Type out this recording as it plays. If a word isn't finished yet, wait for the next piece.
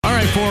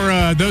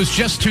those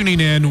just tuning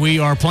in, we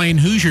are playing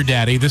Who's Your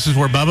Daddy? This is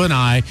where Bubba and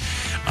I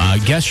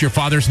guess your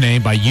father's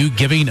name by you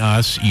giving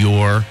us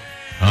your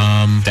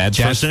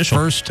dad's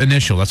first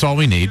initial. That's all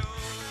we need.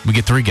 We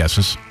get 3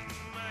 guesses.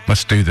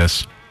 Let's do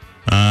this.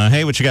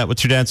 Hey, what you got?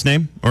 What's your dad's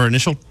name or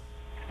initial?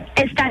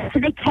 It starts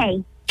with a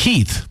K.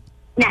 Keith.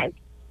 No.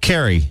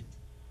 Carrie.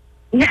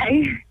 No.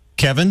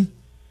 Kevin?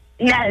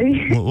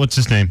 No. What's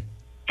his name?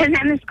 His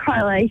name is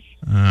Carlos.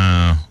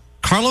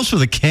 Carlos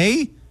with a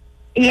K?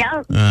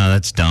 Yep.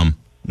 That's dumb.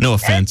 No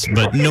offense,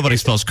 but nobody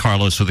spells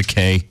Carlos with a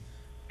K.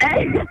 All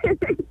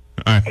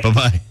right,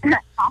 bye-bye.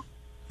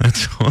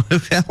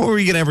 How were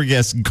you going to ever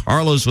guess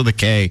Carlos with a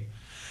K?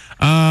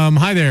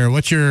 Hi there.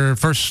 What's your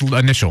first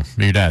initial of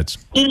your dad's?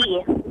 E.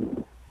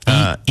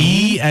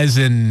 E as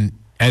in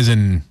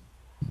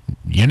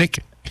eunuch?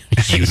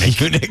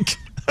 Eunuch.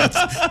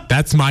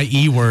 That's my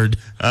E word.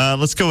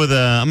 Let's go with,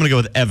 I'm going to go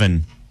with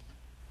Evan.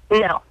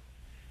 No.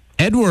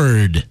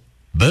 Edward.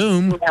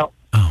 Boom. No.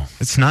 Oh,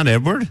 It's not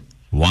Edward?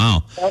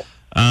 Wow. Nope.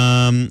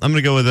 I'm going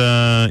to go with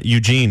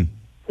Eugene.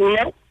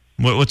 Nope.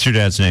 What's your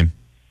dad's name?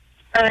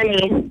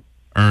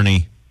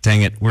 Ernie.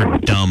 Dang it. We're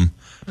dumb.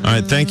 All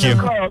right, thank you.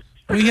 Close.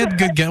 we had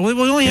good guesses. We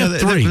only had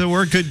 3. There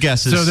were good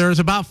guesses. So there's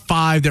about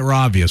 5 that were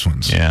obvious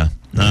ones. Yeah.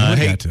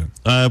 Hey,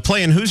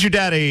 Playing Who's Your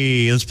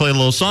Daddy? Let's play a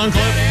little song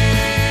clip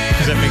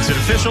because that makes it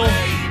official.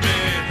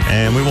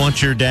 And we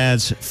want your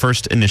dad's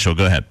first initial.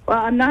 Go ahead. Well,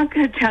 I'm not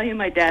going to tell you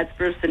my dad's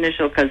first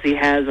initial because he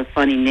has a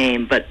funny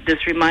name, but this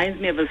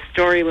reminds me of a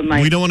story when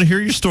my... We don't want to hear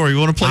your story.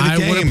 We want to play the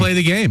game. I want to play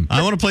the game.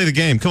 I want to play the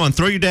game. Come on,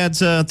 throw your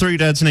dad's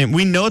name.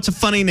 We know it's a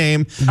funny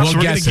name, so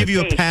we're going to give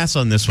you a pass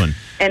on this one.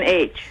 An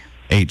H.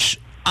 H.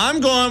 I'm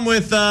going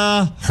with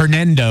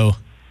Hernando.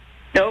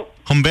 Nope.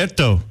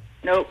 Humberto.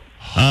 Nope.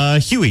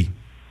 Huey.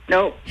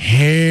 Nope.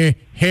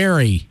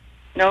 Harry.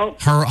 Nope.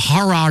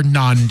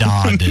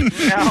 Haranandad.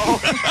 No.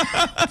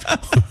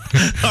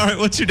 All right,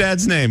 what's your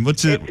dad's name?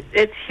 What's it?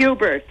 It's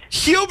Hubert.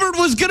 Hubert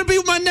was going to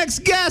be my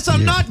next guess.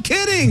 I'm not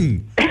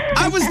kidding.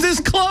 I was this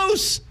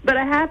close. But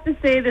I have to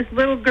say, this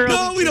little girl...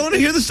 No, we don't want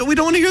to hear this. We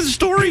don't want to hear the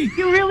story.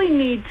 You really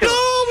need to.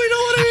 No, we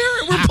don't want to hear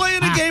it. We're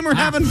playing a game. We're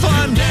having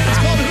fun. It's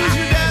called Who's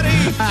Your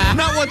Daddy?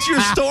 Not What's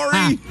Your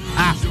Story.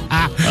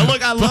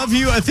 Look, I love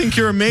you. I think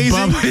you're amazing.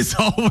 Bubba is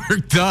all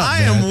worked up.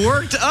 I am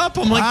worked up.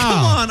 I'm like,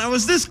 come on. I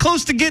was this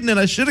close to getting it.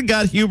 I should have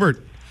got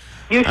Hubert.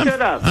 You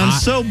should have. I'm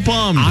so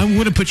bummed. I'm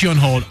going to put you on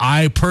hold.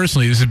 I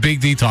personally, this is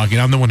Big D talking.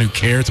 I'm the one who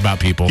cares about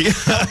people.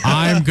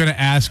 I'm going to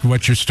ask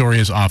what your story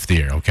is off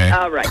the air, okay?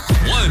 All right.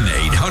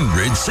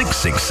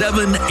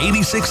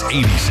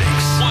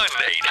 1-800-667-8686.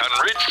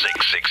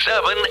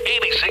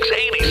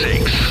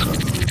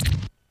 1-800-667-8686.